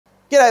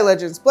G'day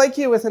legends, Blake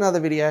here with another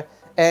video,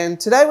 and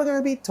today we're going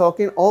to be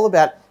talking all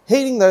about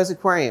heating those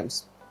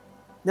aquariums.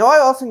 Now I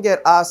often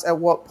get asked at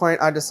what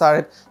point I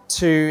decided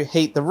to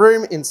heat the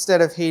room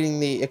instead of heating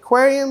the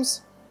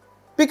aquariums,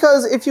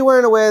 because if you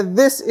weren't aware,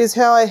 this is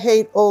how I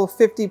heat all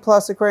 50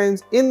 plus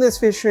aquariums in this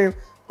fish room,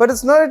 but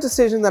it's not a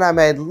decision that I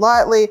made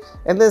lightly,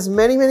 and there's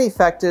many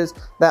factors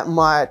that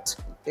might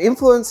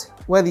influence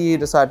whether you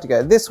decide to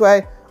go this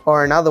way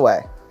or another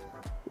way.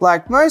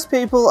 Like most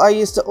people, I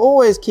used to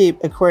always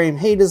keep aquarium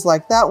heaters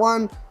like that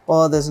one,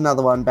 or there's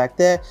another one back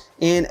there,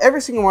 in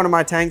every single one of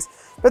my tanks.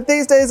 But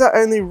these days I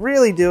only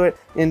really do it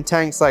in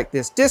tanks like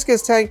this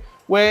discus tank,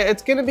 where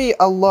it's going to be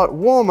a lot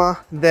warmer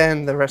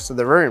than the rest of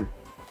the room.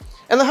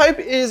 And the hope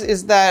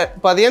is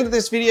that by the end of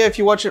this video, if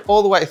you watch it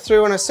all the way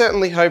through, and I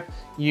certainly hope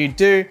you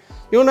do,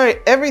 you'll know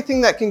everything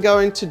that can go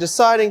into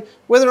deciding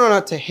whether or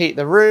not to heat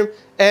the room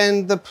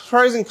and the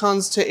pros and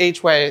cons to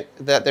each way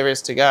that there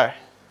is to go.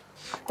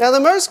 Now, the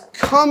most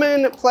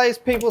common place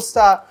people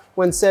start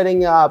when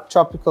setting up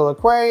tropical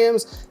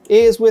aquariums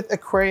is with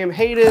aquarium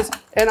heaters,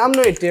 and I'm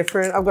no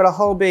different. I've got a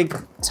whole big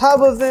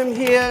tub of them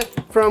here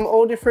from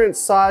all different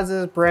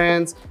sizes,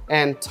 brands,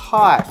 and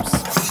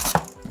types.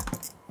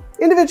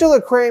 Individual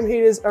aquarium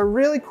heaters are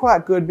really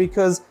quite good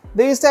because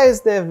these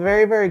days they're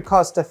very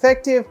cost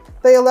effective.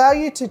 They allow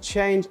you to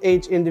change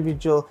each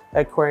individual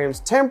aquarium's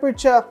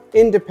temperature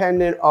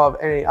independent of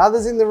any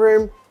others in the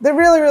room. They're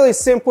really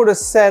simple to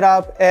set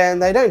up,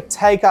 and they don't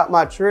take up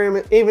much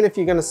room even if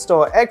you're going to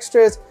store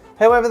extras.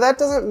 However, that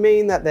doesn't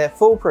mean that they're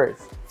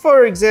foolproof.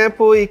 For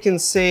example, you can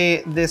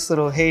see this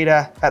little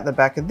heater at the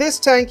back of this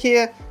tank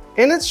here,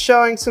 and it's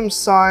showing some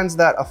signs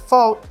that a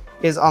fault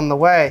is on the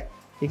way.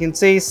 You can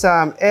see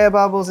some air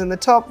bubbles in the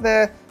top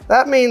there.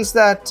 That means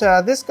that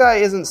this guy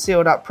isn't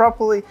sealed up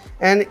properly,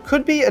 and it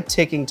could be a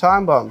ticking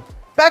time bomb.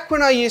 Back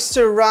when I used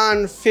to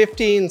run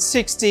 50 and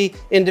 60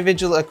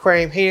 individual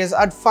aquarium heaters,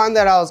 I'd find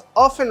that I was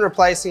often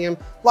replacing them,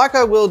 like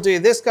I will do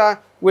this guy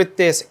with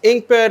this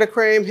Inkbird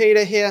aquarium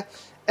heater here,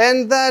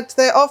 and that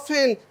they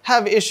often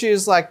have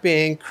issues like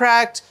being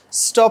cracked,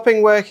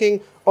 stopping working,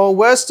 or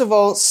worst of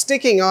all,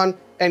 sticking on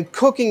and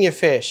cooking your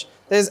fish.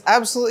 There's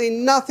absolutely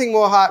nothing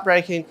more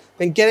heartbreaking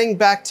than getting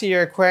back to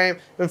your aquarium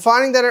and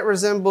finding that it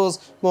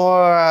resembles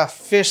more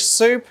fish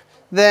soup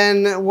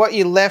than what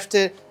you left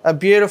it, a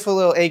beautiful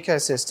little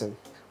ecosystem.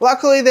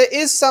 Luckily, there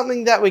is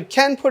something that we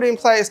can put in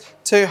place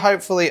to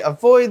hopefully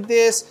avoid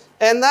this,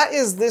 and that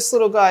is this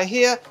little guy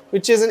here,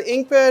 which is an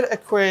Inkbird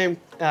aquarium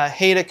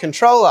heater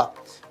controller.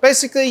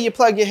 Basically, you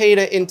plug your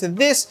heater into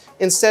this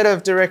instead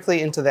of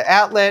directly into the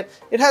outlet.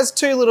 It has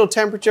two little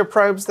temperature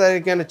probes that are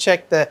going to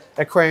check the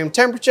aquarium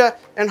temperature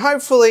and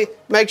hopefully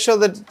make sure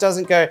that it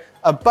doesn't go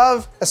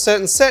above a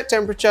certain set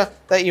temperature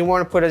that you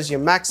want to put as your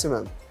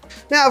maximum.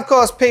 Now, of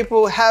course,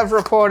 people have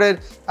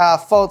reported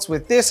faults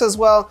with this as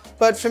well,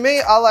 but for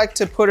me, I like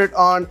to put it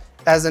on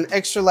as an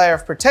extra layer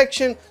of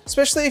protection,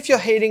 especially if you're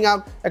heating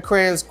up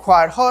aquariums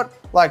quite hot,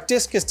 like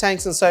discus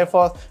tanks and so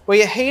forth, where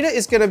your heater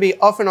is going to be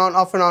off and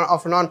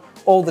on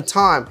all the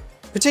time.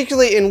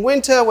 Particularly in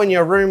winter when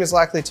your room is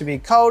likely to be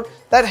cold,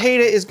 that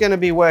heater is going to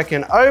be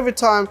working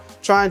overtime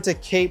trying to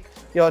keep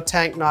your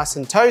tank nice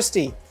and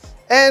toasty.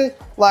 And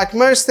like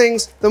most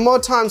things, the more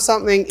time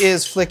something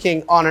is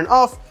flicking on and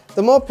off,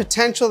 the more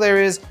potential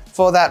there is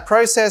for that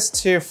process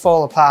to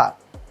fall apart.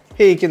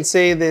 Here you can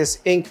see this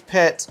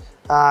Inkpet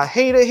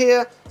heater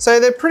here. So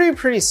they're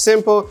pretty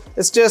simple.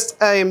 It's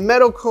just a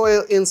metal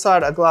coil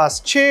inside a glass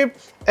tube,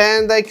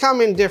 and they come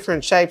in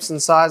different shapes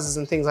and sizes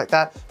and things like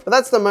that. But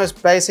that's the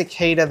most basic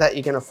heater that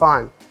you're gonna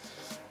find.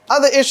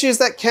 Other issues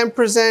that can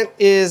present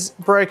is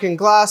broken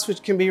glass,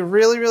 which can be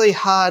really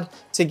hard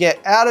to get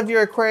out of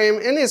your aquarium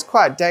and is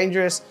quite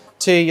dangerous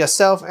to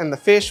yourself and the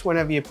fish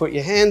whenever you put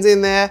your hands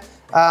in there.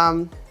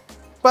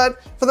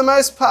 But for the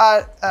most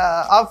part,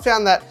 I've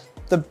found that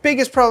the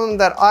biggest problem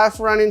that I've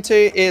run into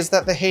is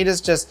that the heaters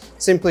just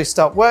simply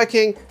stop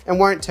working and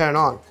won't turn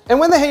on.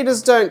 And when the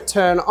heaters don't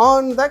turn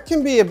on, that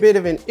can be a bit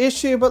of an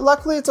issue, but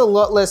luckily it's a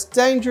lot less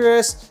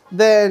dangerous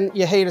than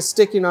your heater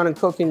sticking on and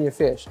cooking your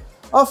fish.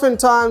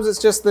 Oftentimes, it's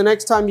just the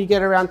next time you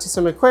get around to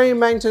some aquarium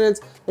maintenance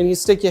and you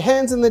stick your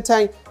hands in the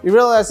tank, you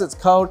realize it's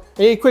cold,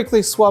 and you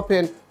quickly swap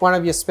in one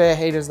of your spare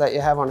heaters that you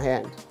have on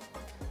hand.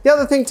 The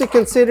other thing to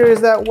consider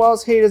is that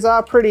whilst heaters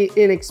are pretty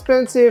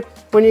inexpensive,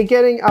 when you're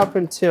getting up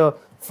until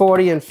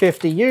 40 and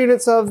 50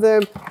 units of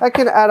them, that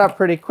can add up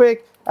pretty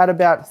quick at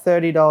about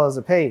 $30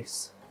 a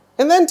piece.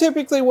 And then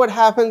typically what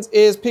happens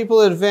is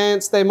people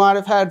advance, they might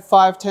have had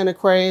 5-10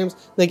 aquariums,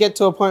 they get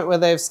to a point where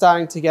they're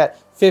starting to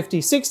get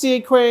 50-60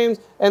 aquariums,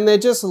 and they're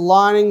just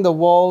lining the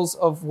walls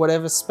of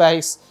whatever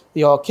space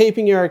you're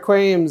keeping your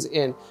aquariums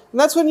in. And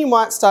that's when you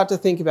might start to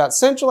think about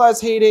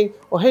centralized heating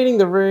or heating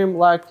the room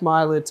like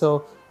my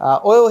little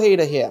oil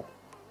heater here.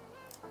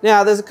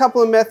 Now, there's a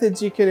couple of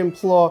methods you can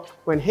employ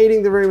when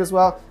heating the room as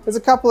well. There's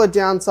a couple of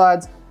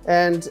downsides,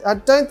 and I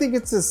don't think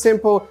it's as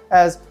simple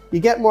as you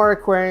get more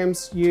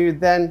aquariums, you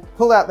then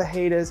pull out the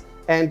heaters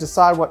and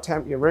decide what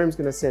temp your room's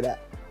gonna sit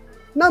at.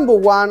 Number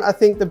one, I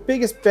think the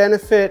biggest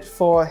benefit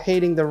for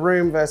heating the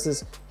room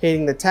versus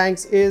heating the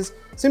tanks is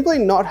simply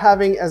not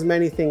having as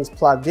many things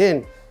plugged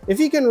in. If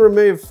you can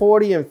remove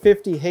 40 and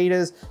 50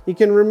 heaters, you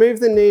can remove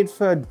the need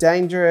for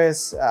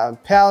dangerous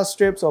power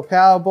strips or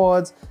power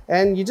boards,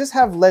 and you just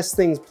have less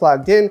things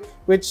plugged in,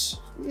 which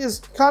is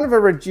kind of a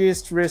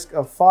reduced risk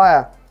of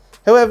fire.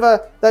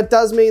 However, that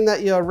does mean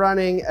that you're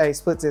running a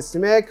split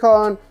system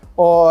aircon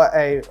or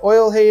a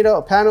oil heater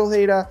or panel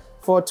heater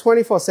for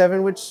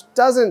 24/7, which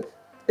doesn't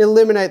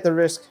eliminate the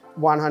risk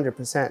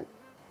 100%.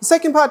 The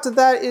second part to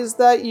that is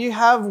that you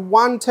have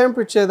one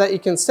temperature that you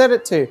can set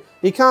it to.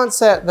 You can't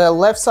set the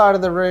left side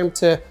of the room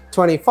to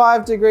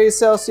 25 degrees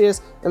Celsius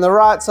and the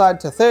right side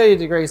to 30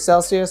 degrees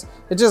Celsius.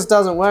 It just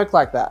doesn't work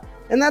like that.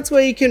 And that's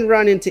where you can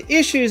run into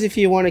issues if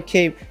you want to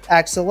keep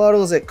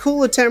axolotls at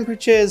cooler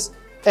temperatures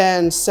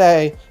and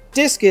say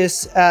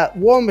discus at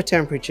warmer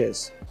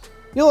temperatures.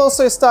 You'll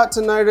also start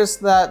to notice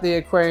that the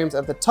aquariums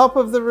at the top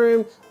of the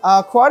room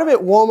are quite a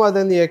bit warmer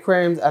than the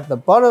aquariums at the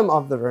bottom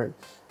of the room.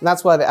 And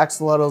that's why the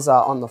axolotls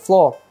are on the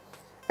floor.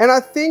 And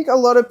I think a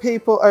lot of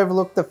people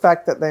overlook the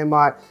fact that they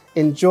might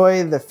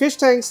enjoy the fish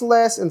tanks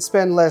less and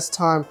spend less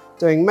time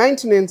doing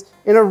maintenance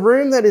in a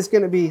room that is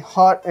going to be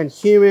hot and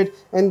humid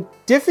and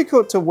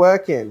difficult to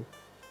work in.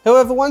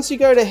 However, once you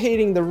go to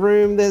heating the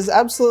room, there's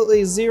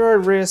absolutely zero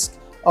risk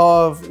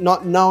of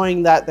not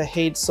knowing that the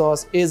heat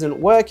source isn't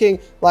working,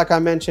 like I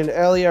mentioned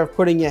earlier, of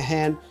putting your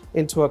hand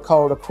into a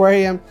cold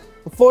aquarium.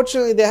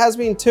 Unfortunately, there has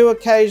been 2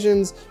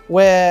 occasions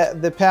where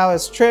the power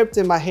is tripped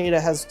and my heater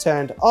has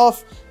turned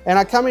off, and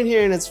I come in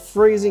here and it's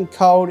freezing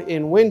cold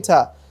in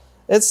winter.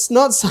 It's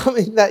not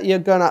something that you're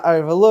gonna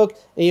overlook,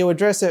 and you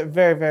address it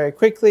very, very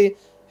quickly.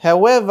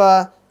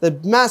 However, the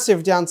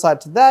massive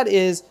downside to that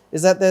is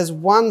that there's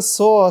one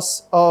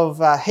source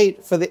of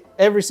heat for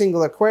every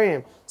single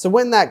aquarium. So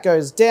when that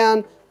goes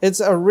down, it's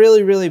a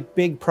really, really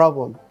big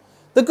problem.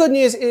 The good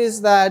news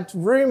is that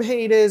room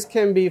heaters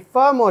can be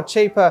far more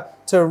cheaper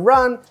to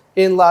run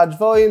in large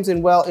volumes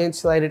in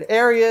well-insulated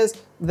areas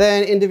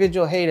than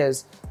individual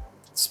heaters.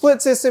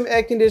 Split system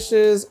air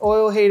conditioners,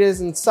 oil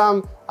heaters, and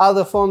some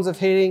other forms of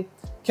heating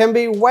can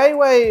be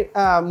way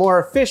more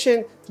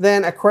efficient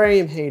than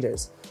aquarium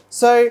heaters.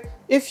 So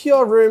if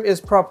your room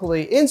is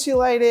properly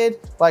insulated,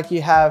 like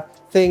you have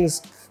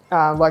things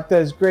like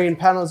those green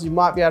panels you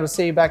might be able to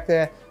see back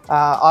there,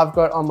 I've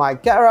got on my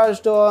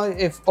garage door,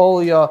 if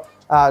all your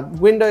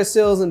window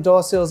sills and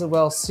door sills are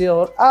well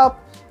sealed up,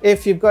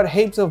 if you've got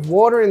heaps of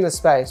water in the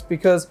space,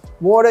 because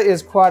water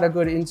is quite a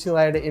good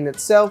insulator in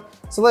itself.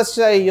 So let's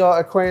say your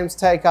aquariums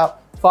take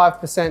up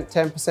 5%,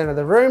 10% of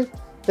the room,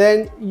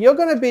 then you're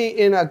gonna be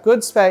in a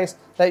good space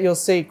that you'll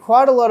see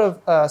quite a lot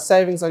of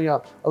savings on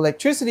your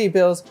electricity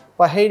bills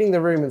by heating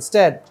the room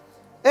instead.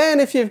 And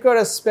if you've got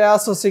a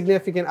spouse or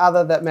significant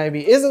other that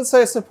maybe isn't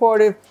so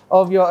supportive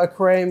of your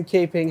aquarium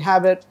keeping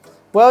habit,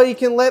 well, you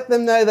can let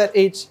them know that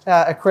each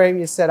aquarium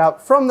you set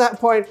up from that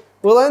point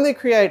will only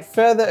create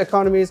further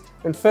economies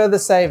and further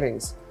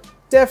savings.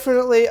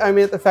 Definitely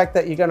omit the fact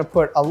that you're going to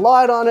put a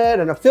light on it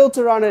and a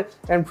filter on it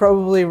and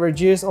probably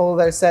reduce all of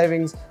those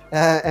savings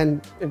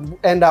and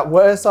end up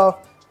worse off.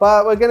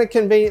 But we're going to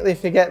conveniently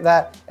forget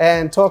that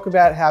and talk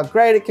about how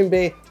great it can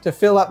be to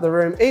fill up the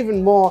room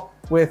even more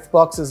with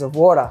boxes of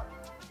water.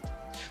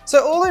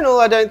 So all in all,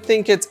 I don't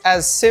think it's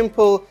as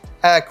simple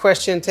a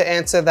question to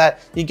answer that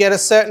you get a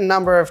certain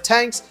number of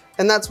tanks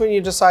and that's when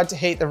you decide to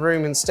heat the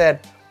room instead.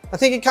 I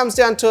think it comes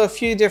down to a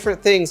few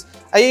different things.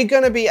 Are you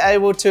going to be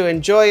able to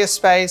enjoy a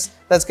space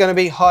that's going to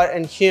be hot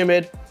and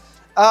humid?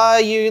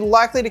 Are you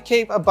likely to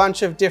keep a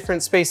bunch of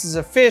different species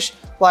of fish?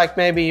 Like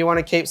maybe you want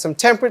to keep some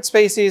temperate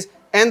species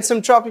and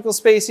some tropical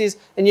species,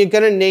 and you're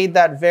going to need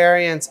that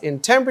variance in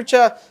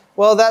temperature.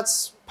 Well,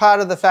 that's part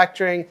of the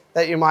factoring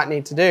that you might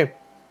need to do.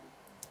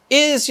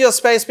 Is your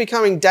space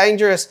becoming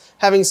dangerous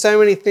having so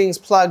many things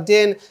plugged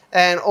in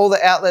and all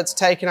the outlets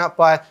taken up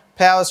by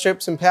power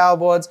strips and power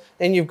boards,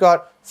 and you've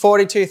got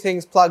 42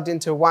 things plugged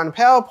into one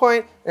power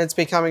point and it's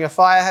becoming a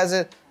fire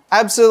hazard?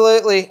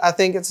 Absolutely, I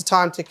think it's a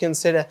time to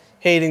consider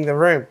heating the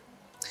room.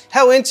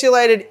 How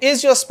insulated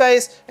is your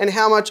space and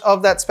how much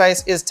of that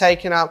space is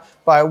taken up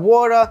by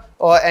water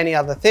or any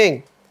other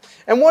thing?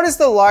 And what is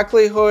the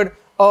likelihood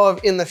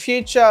of in the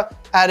future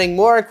adding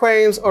more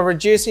aquariums or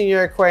reducing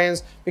your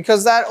aquariums,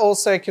 because that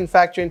also can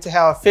factor into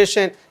how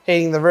efficient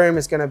heating the room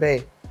is going to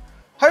be.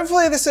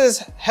 Hopefully this has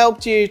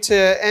helped you to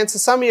answer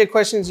some of your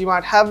questions you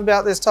might have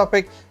about this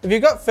topic. If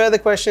you've got further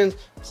questions,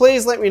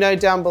 please let me know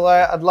down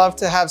below. I'd love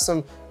to have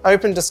some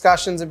open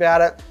discussions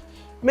about it.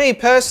 Me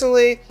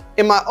personally,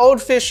 in my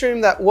old fish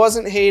room that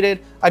wasn't heated,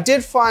 I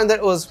did find that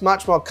it was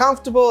much more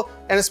comfortable,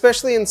 and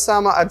especially in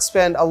summer, I'd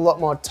spend a lot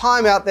more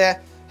time out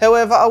there.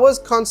 However, I was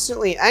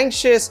constantly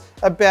anxious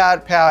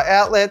about power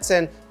outlets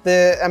and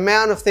the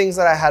amount of things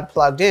that I had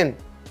plugged in.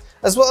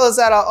 As well as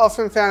that, I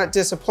often found it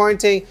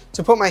disappointing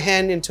to put my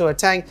hand into a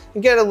tank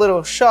and get a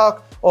little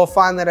shock or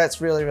find that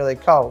it's really, really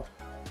cold.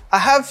 I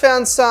have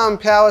found some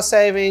power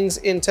savings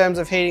in terms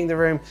of heating the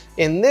room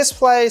in this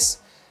place.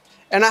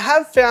 And I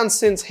have found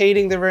since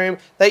heating the room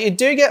that you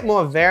do get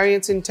more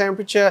variance in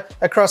temperature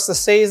across the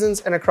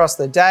seasons and across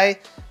the day.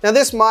 Now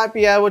this might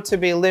be able to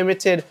be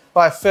limited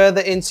by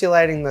further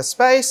insulating the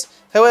space.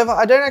 However,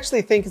 I don't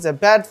actually think it's a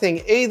bad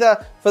thing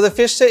either for the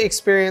fish to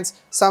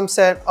experience some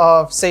set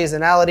of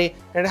seasonality,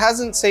 and it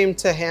hasn't seemed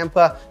to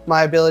hamper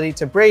my ability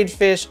to breed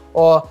fish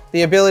or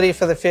the ability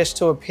for the fish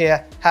to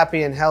appear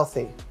happy and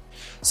healthy.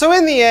 So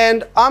in the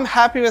end, I'm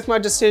happy with my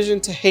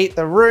decision to heat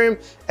the room,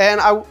 and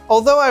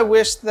although I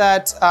wish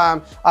that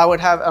I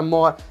would have a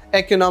more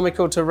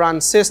economical to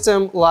run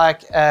system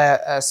like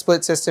a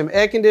split system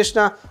air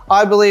conditioner,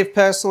 I believe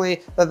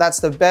personally that that's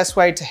the best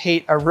way to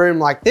heat a room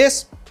like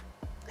this.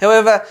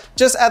 However,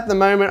 just at the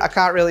moment, I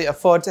can't really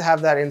afford to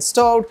have that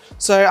installed,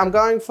 so I'm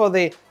going for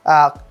the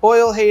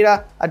oil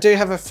heater. I do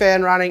have a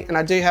fan running, and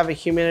I do have a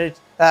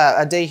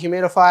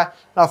dehumidifier,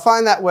 and I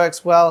find that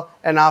works well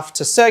enough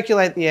to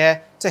circulate the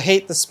air, to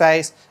heat the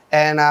space,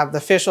 and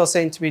the fish all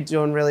seem to be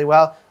doing really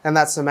well, and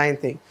that's the main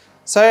thing.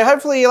 So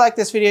hopefully you liked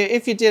this video.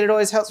 If you did, it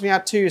always helps me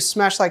out to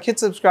smash like, hit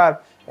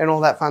subscribe, and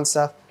all that fun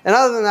stuff. And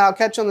other than that, I'll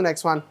catch you on the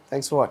next one.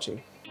 Thanks for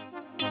watching.